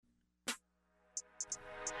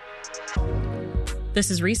This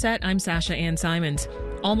is Reset. I'm Sasha Ann Simons.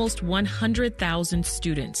 Almost 100,000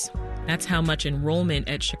 students. That's how much enrollment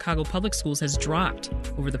at Chicago public schools has dropped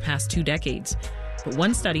over the past 2 decades. But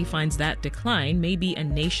one study finds that decline may be a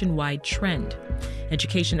nationwide trend.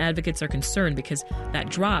 Education advocates are concerned because that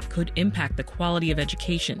drop could impact the quality of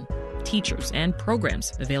education, teachers, and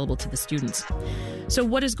programs available to the students. So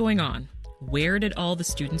what is going on? Where did all the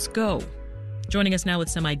students go? Joining us now with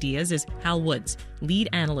some ideas is Hal Woods, lead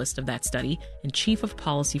analyst of that study and chief of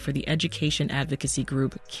policy for the education advocacy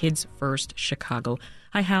group Kids First Chicago.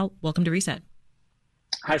 Hi, Hal. Welcome to Reset.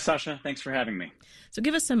 Hi, Sasha. Thanks for having me. So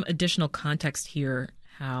give us some additional context here,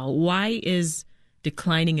 Hal. Why is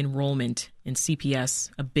declining enrollment in CPS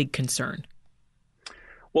a big concern?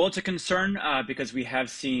 Well, it's a concern because we have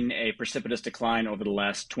seen a precipitous decline over the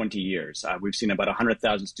last 20 years. We've seen about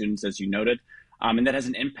 100,000 students, as you noted. And that has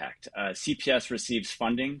an impact. CPS receives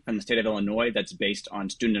funding from the state of Illinois that's based on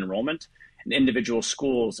student enrollment, and individual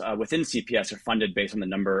schools within CPS are funded based on the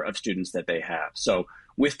number of students that they have. So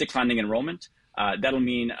with declining enrollment, that'll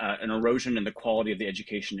mean an erosion in the quality of the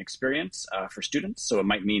education experience for students. So it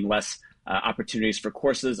might mean less opportunities for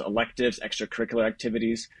courses, electives, extracurricular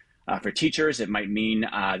activities. For teachers, it might mean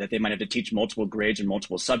that they might have to teach multiple grades and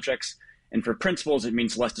multiple subjects. And for principals, it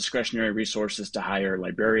means less discretionary resources to hire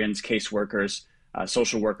librarians, caseworkers,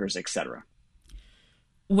 social workers, etc.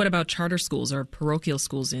 What about charter schools or parochial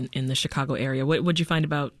schools in the Chicago area? What would you find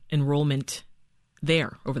about enrollment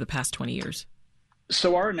there over the past 20 years?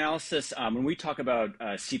 So our analysis, when we talk about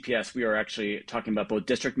CPS, we are actually talking about both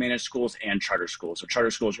district managed schools and charter schools. So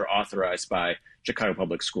charter schools are authorized by Chicago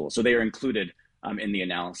Public Schools. So they are included in the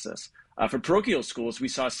analysis. For parochial schools, we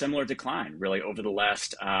saw a similar decline really over the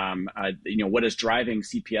last, what is driving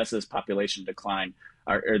CPS's population decline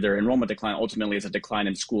or their enrollment decline ultimately is a decline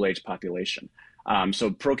in school age population.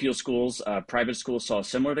 So parochial schools, private schools saw a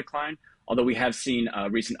similar decline, although we have seen a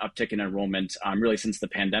recent uptick in enrollment really since the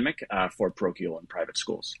pandemic for parochial and private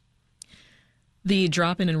schools. The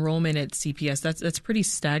drop in enrollment at CPS, that's pretty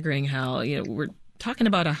staggering, Hal. We're talking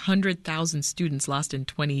about 100,000 students lost in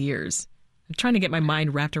 20 years. I'm trying to get my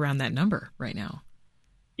mind wrapped around that number right now.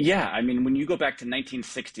 Yeah, I mean, when you go back to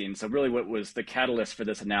 1960, and so really what was the catalyst for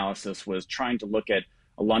this analysis was trying to look at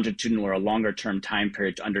a longitudinal or a longer term time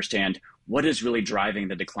period to understand what is really driving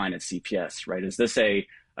the decline at CPS, right? Is this a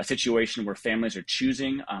situation where families are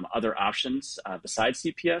choosing other options besides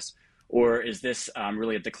CPS, or is this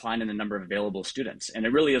really a decline in the number of available students? And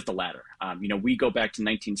it really is the latter. We go back to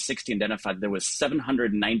 1960 and identified there was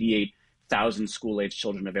 798,000 school-age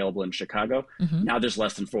children available in Chicago. Mm-hmm. Now there's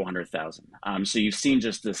less than 400,000. So you've seen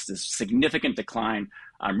just this significant decline,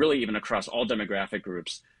 really even across all demographic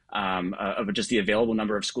groups, of just the available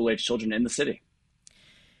number of school-age children in the city.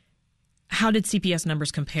 How did CPS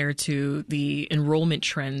numbers compare to the enrollment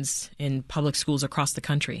trends in public schools across the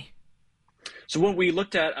country? So what we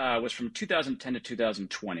looked at was from 2010 to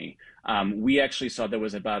 2020. We actually saw there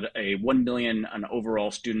was about a 1 million an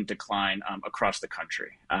overall student decline across the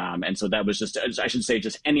country. And so that was just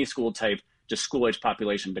any school type, just school-age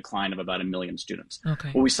population decline of about 1 million students. Okay.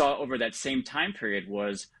 What we saw over that same time period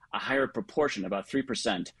was a higher proportion, about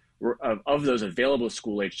 3%, of those available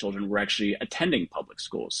school-age children were actually attending public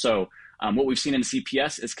schools. So what we've seen in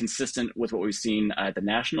CPS is consistent with what we've seen at the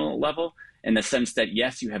national level, in the sense that,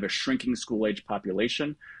 yes, you have a shrinking school-age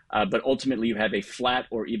population, but ultimately you have a flat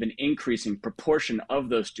or even increasing proportion of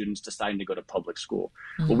those students deciding to go to public school.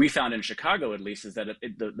 Mm-hmm. What we found in Chicago, at least, is that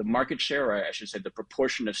the market share, or I should say the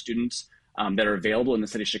proportion of students that are available in the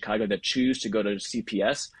city of Chicago that choose to go to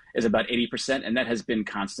CPS is about 80%, and that has been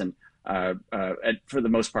constant for the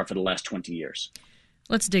most part for the last 20 years.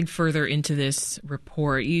 Let's dig further into this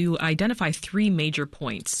report. You identify 3 major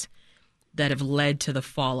points that have led to the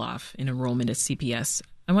fall-off in enrollment at CPS.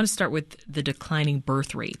 I want to start with the declining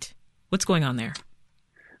birth rate. What's going on there?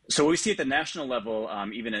 So what we see at the national level,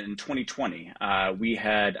 even in 2020, we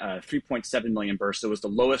had 3.7 million births. It was the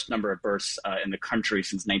lowest number of births in the country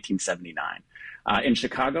since 1979. In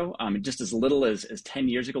Chicago, just as little as 10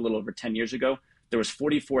 years ago, a little over 10 years ago, there was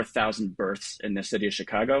 44,000 births in the city of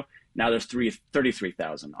Chicago. Now there's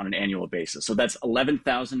 33,000 on an annual basis. So that's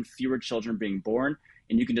 11,000 fewer children being born.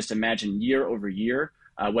 And you can just imagine year over year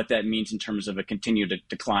what that means in terms of a continued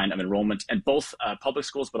decline of enrollment in both public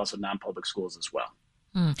schools, but also non-public schools as well.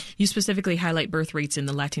 You specifically highlight birth rates in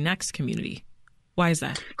the Latinx community. Why is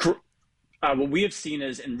that? What we have seen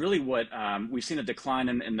is, and really what we've seen a decline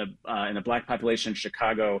in the Black population in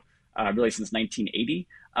Chicago really since 1980.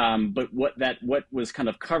 But what was kind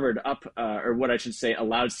of covered up, or what I should say,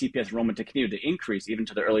 allowed CPS enrollment to continue to increase even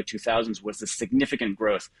to the early 2000s was the significant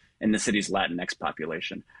growth in the city's Latinx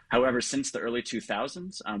population. However, since the early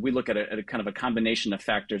 2000s, we look at a kind of a combination of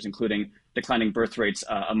factors, including declining birth rates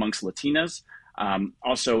amongst Latinas,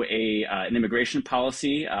 also an immigration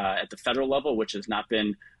policy at the federal level, which has not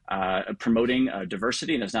been promoting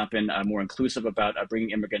diversity and has not been more inclusive about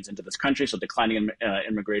bringing immigrants into this country. So declining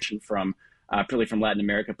immigration particularly from Latin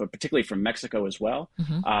America, but particularly from Mexico as well,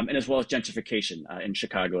 and as well as gentrification in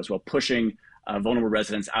Chicago as well, pushing vulnerable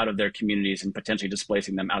residents out of their communities and potentially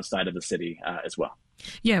displacing them outside of the city as well.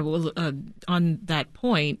 Yeah, well, on that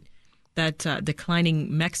point, that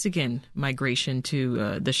declining Mexican migration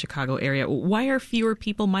to the Chicago area, why are fewer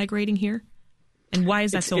people migrating here? And why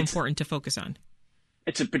is that so important to focus on?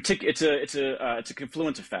 It's a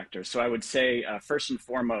confluence of factors. So I would say first and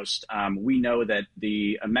foremost, we know that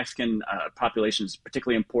the Mexican population is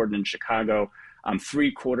particularly important in Chicago.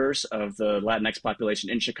 3/4 of the Latinx population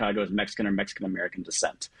in Chicago is Mexican or Mexican American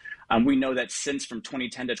descent. We know that since from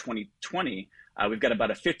 2010 to 2020, we've got about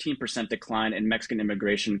a 15% decline in Mexican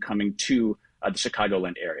immigration coming to the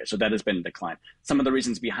Chicagoland area. So that has been a decline. Some of the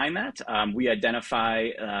reasons behind that, we identify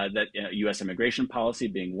that U.S. immigration policy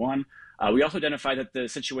being one. We also identify that the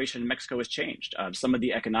situation in Mexico has changed. Some of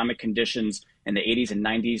the economic conditions in the 80s and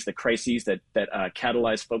 90s, the crises that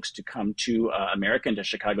catalyzed folks to come to America and to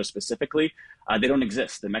Chicago specifically, they don't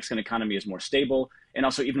exist. The Mexican economy is more stable. And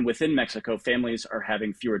also even within Mexico, families are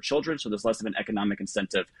having fewer children. So there's less of an economic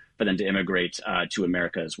incentive for them to immigrate to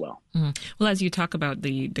America as well. Mm-hmm. Well, as you talk about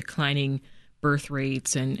the declining birth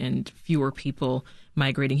rates and fewer people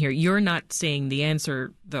migrating here, you're not saying the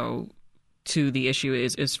answer, though, to the issue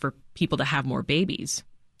is for people to have more babies,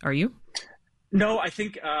 are you? No, I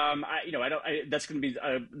think that's going to be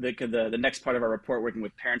the next part of our report, working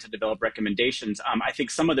with parents to develop recommendations. I think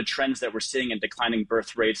some of the trends that we're seeing in declining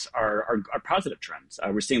birth rates are positive trends.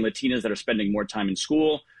 We're seeing Latinas that are spending more time in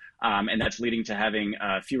school, and that's leading to having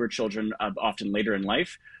fewer children often later in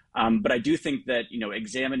life. But I do think that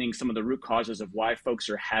examining some of the root causes of why folks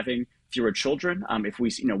are having fewer children, if we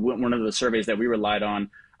one of the surveys that we relied on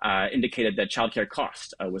indicated that childcare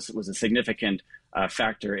cost was a significant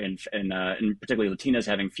factor in particularly Latinas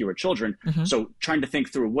having fewer children. Mm-hmm. So trying to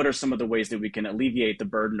think through what are some of the ways that we can alleviate the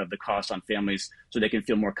burden of the cost on families so they can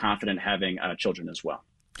feel more confident having children as well.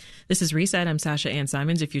 This is Reset. I'm Sasha Ann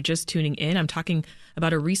Simons. If you're just tuning in, I'm talking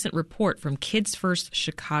about a recent report from Kids First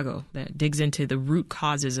Chicago that digs into the root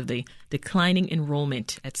causes of the declining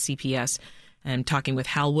enrollment at CPS. I'm talking with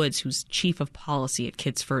Hal Woods, who's Chief of Policy at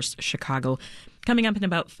Kids First Chicago. Coming up in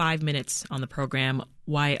about 5 minutes on the program,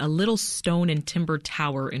 why a little stone and timber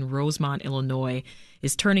tower in Rosemont, Illinois,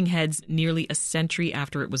 is turning heads nearly a century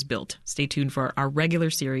after it was built. Stay tuned for our regular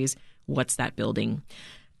series, What's That Building?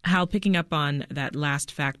 Hal, picking up on that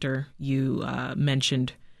last factor you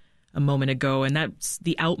mentioned a moment ago, and that's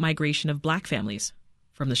the outmigration of Black families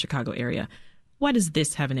from the Chicago area. Why does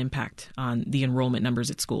this have an impact on the enrollment numbers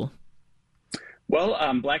at school?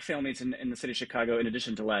 Well, Black families in the city of Chicago, in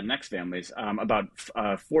addition to Latinx families, about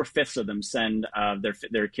 4/5 of them send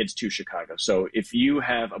their kids to Chicago. So if you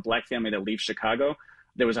have a Black family that leaves Chicago,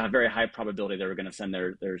 there was a very high probability they were going to send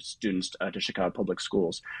their students to Chicago public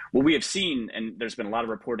schools. What we have seen, and there's been a lot of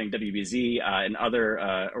reporting, WBZ and other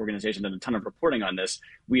organizations done a ton of reporting on this,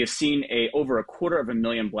 we have seen over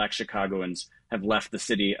 250,000 Black Chicagoans have left the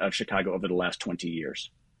city of Chicago over the last 20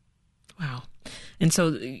 years. Wow. And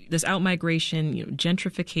so this outmigration,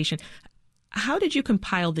 gentrification, how did you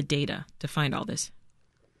compile the data to find all this?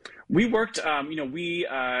 We worked,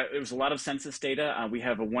 it was a lot of census data. We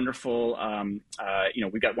have a wonderful,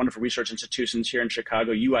 we got wonderful research institutions here in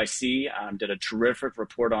Chicago. UIC did a terrific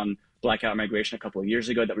report on Black outmigration a couple of years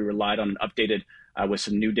ago that we relied on and updated with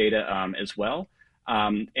some new data as well.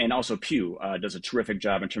 And also Pew does a terrific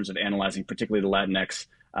job in terms of analyzing particularly the Latinx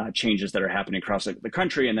changes that are happening across the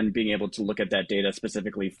country, and then being able to look at that data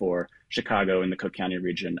specifically for Chicago and the Cook County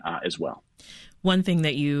region as well. One thing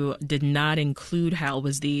that you did not include, Hal,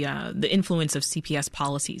 was the influence of CPS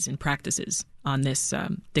policies and practices on this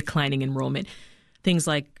declining enrollment. Things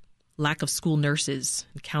like lack of school nurses,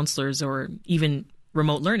 counselors, or even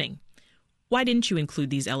remote learning. Why didn't you include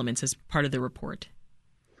these elements as part of the report?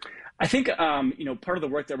 I think, part of the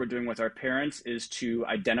work that we're doing with our parents is to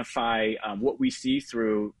identify what we see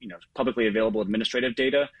through, publicly available administrative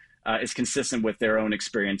data is consistent with their own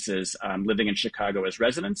experiences living in Chicago as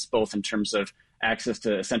residents, both in terms of access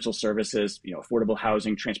to essential services, affordable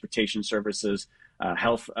housing, transportation services,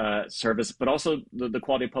 health service, but also the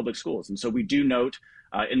quality of public schools. And so we do note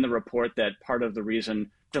in the report that part of the reason,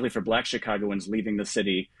 particularly for Black Chicagoans leaving the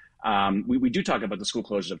city, we do talk about the school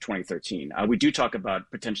closures of 2013. We do talk about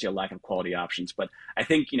potentially a lack of quality options. But I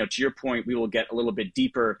think, to your point, we will get a little bit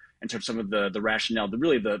deeper in terms of some of the rationale,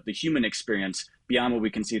 the human experience beyond what we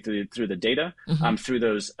can see through the data, through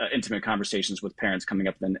those intimate conversations with parents coming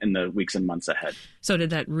up in the weeks and months ahead. So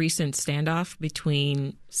did that recent standoff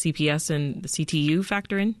between CPS and the CTU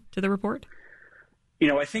factor into the report?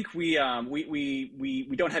 I think we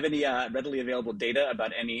don't have any readily available data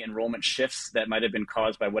about any enrollment shifts that might have been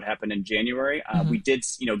caused by what happened in January. We did,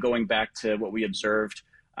 going back to what we observed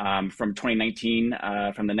from 2019,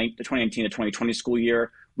 from the 2019 to 2020 school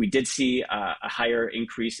year, we did see a higher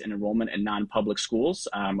increase in enrollment in non-public schools,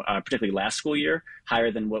 particularly last school year,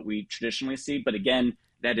 higher than what we traditionally see. But again,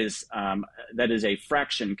 that is a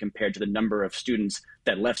fraction compared to the number of students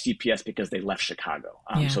that left CPS because they left Chicago.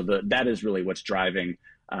 So that is really what's driving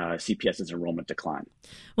CPS's enrollment decline.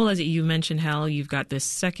 Well, as you mentioned, Hal, you've got this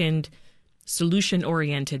second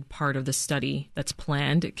solution-oriented part of the study that's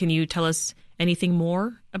planned. Can you tell us anything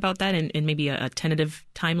more about that and maybe a tentative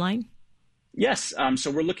timeline? Yes.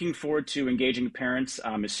 So we're looking forward to engaging parents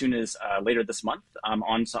as soon as later this month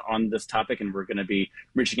on this topic. And we're going to be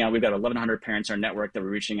reaching out. We've got 1,100 parents in our network that we're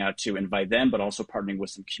reaching out to invite them, but also partnering with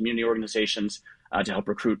some community organizations to help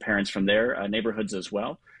recruit parents from their neighborhoods as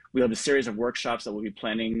well. We have a series of workshops that we'll be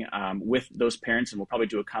planning with those parents, and we'll probably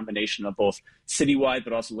do a combination of both citywide,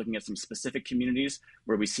 but also looking at some specific communities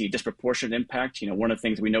where we see disproportionate impact. One of the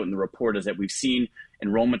things we note in the report is that we've seen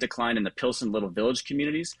enrollment decline in the Pilsen Little Village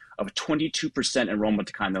communities of 22% enrollment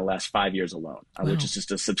decline in the last 5 years alone, which is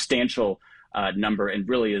just a substantial number, and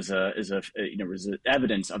really is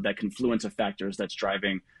evidence of that confluence of factors that's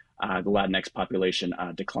driving the Latinx population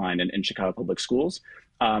decline in Chicago public schools.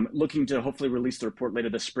 Looking to hopefully release the report later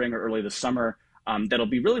this spring or early this summer. That'll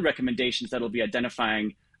be really recommendations that'll be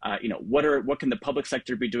identifying, what can the public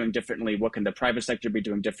sector be doing differently? What can the private sector be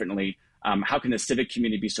doing differently? How can the civic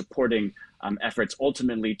community be supporting efforts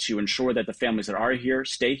ultimately to ensure that the families that are here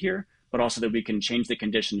stay here, but also that we can change the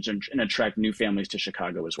conditions and attract new families to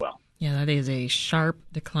Chicago as well. Yeah, that is a sharp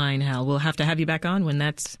decline, Hal. We'll have to have you back on when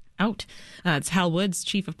that's out. It's Hal Woods,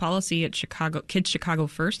 Chief of Policy at Kids Chicago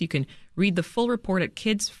First. You can read the full report at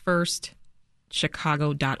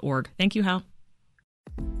kidsfirstchicago.org. Thank you, Hal.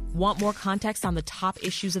 Want more context on the top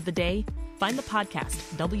issues of the day? Find the podcast,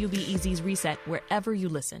 WBEZ's Reset, wherever you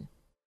listen.